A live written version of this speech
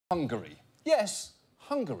Hungary. Yes,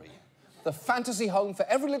 Hungary. The fantasy home for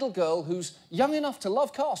every little girl who's young enough to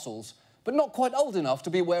love castles, but not quite old enough to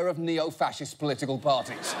be aware of neo-fascist political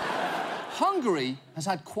parties. Hungary has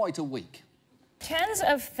had quite a week. Tens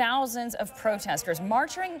of thousands of protesters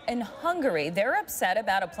marching in Hungary. They're upset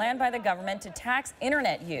about a plan by the government to tax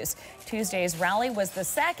internet use. Tuesday's rally was the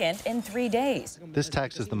second in 3 days. This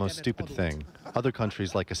tax is the most stupid thing. Other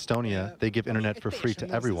countries like Estonia, they give internet for free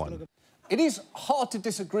to everyone. It is hard to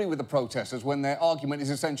disagree with the protesters when their argument is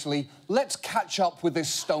essentially, let's catch up with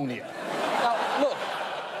Estonia. Now, look,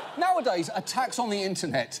 nowadays, a tax on the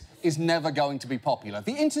internet is never going to be popular.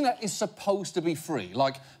 The internet is supposed to be free,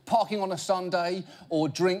 like parking on a Sunday or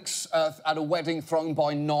drinks at a wedding thrown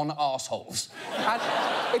by non-arseholes. And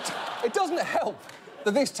it doesn't help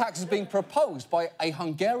that this tax is being proposed by a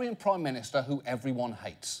Hungarian Prime Minister who everyone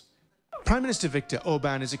hates. Prime Minister Viktor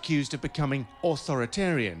Orbán is accused of becoming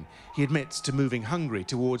authoritarian. He admits to moving Hungary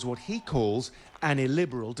towards what he calls an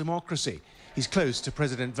illiberal democracy. He's close to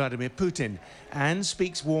President Vladimir Putin and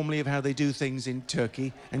speaks warmly of how they do things in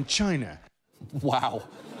Turkey and China. Wow.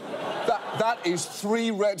 That is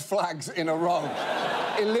 3 red flags in a row.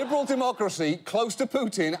 Illiberal democracy, close to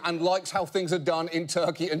Putin, and likes how things are done in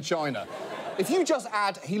Turkey and China. If you just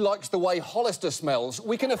add he likes the way Hollister smells,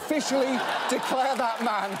 we can officially declare that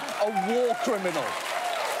man a war criminal.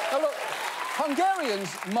 Now, look, Hungarians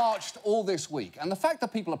marched all this week, and the fact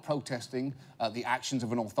that people are protesting the actions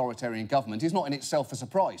of an authoritarian government is not in itself a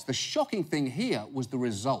surprise. The shocking thing here was the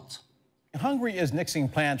result. Hungary is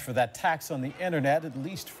nixing plans for that tax on the internet, at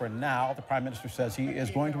least for now. The Prime Minister says he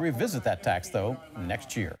is going to revisit that tax, though,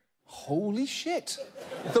 next year. Holy shit.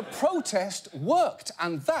 The protest worked,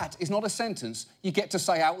 and that is not a sentence you get to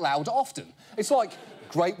say out loud often. It's like,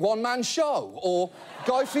 great one-man show, or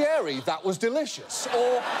Guy Fieri, that was delicious,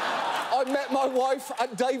 or I met my wife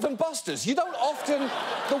at Dave & Buster's. You don't often...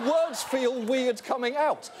 The words feel weird coming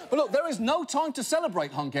out. But look, there is no time to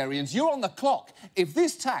celebrate, Hungarians. You're on the clock. If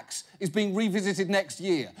this tax is being revisited next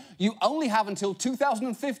year, you only have until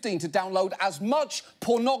 2015 to download as much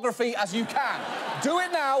pornography as you can. Do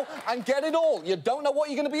it now and get it all. You don't know what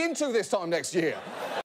you're going to be into this time next year.